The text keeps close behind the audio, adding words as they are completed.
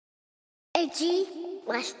Hey G,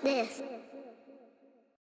 watch this.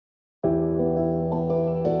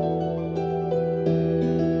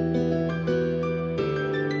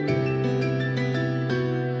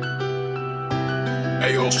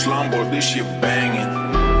 Hey yo, Slumbo, this shit banging.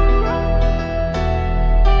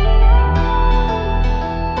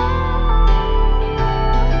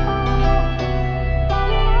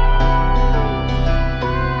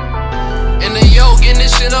 In the yo, getting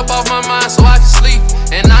this shit up off my mind so I can sleep.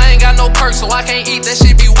 And I ain't got no perks, so I can't eat, that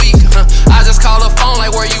shit be weak. I just call her phone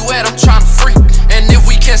like, where you at? I'm tryna freak. And if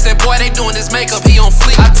we catch that boy, they doing his makeup, he on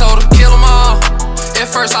fleek. I told him, kill them all.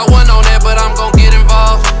 At first I wasn't on that, but I'm gon' get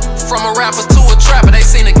involved. From a rapper to a trapper, they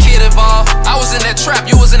seen a kid evolve. I was in that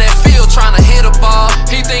trap, you was in that field tryna hit a ball.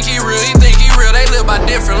 He think he real, they live by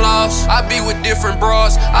different laws. I be with different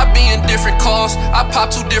bras, I be in different cars. I pop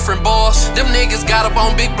two different balls. Them niggas got up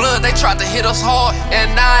on big blood, they tried to hit us hard.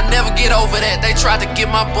 And now I never get over that, they tried to get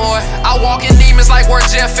my boy. I walk in demons like where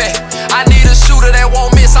Jeff at. I need a shooter that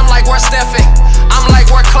won't miss, I'm like where Steph at. I'm like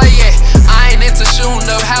where Clay at. I ain't into shooting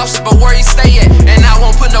up houses, but where he stay at. And I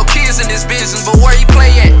won't put no kids in this business, but where he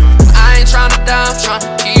play at. I ain't tryna die, I'm tryna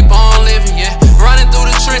keep on living, yeah. Running through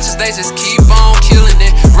the trenches, they just keep on killing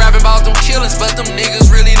it. Rapping about them killings, but them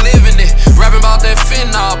niggas really living it. Rapping about that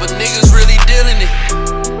fentanyl, but niggas really dealing it.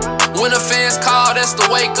 When the fans call, that's the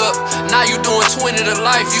wake up. Now you doing 20 to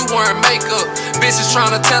life, you wearing makeup. Bitches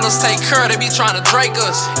tryna tell us take care, they be tryna Drake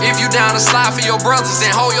us. If you down to slide for your brothers,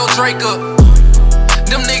 then hold your Drake up.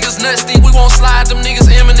 Them niggas nuts, think we won't slide, them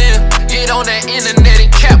niggas Eminem. Get on that internet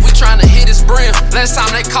and cap, we tryna hit his brim. Last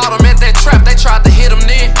time they caught him at that trap, they tried to hit him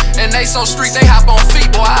then. And they so street, they hop on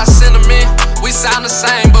feet, boy, I send them in. We sound the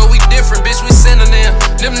same, but we different, bitch, we sending them.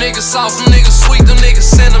 Them niggas soft, them niggas sweet, them niggas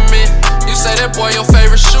send them in. You say that boy your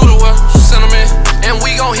favorite shooter, well, send him in. And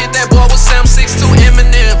we gon' hit that boy with Sam 6'2"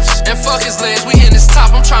 M&M's. And fuck his legs, we hitting his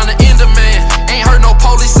top, I'm tryna end a man. Ain't heard no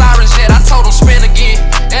police sirens yet, I told him spin again.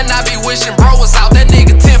 And I be wishing bro was out, that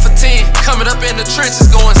nigga 10 for 10. Coming up in the trenches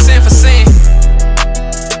going sin for sin.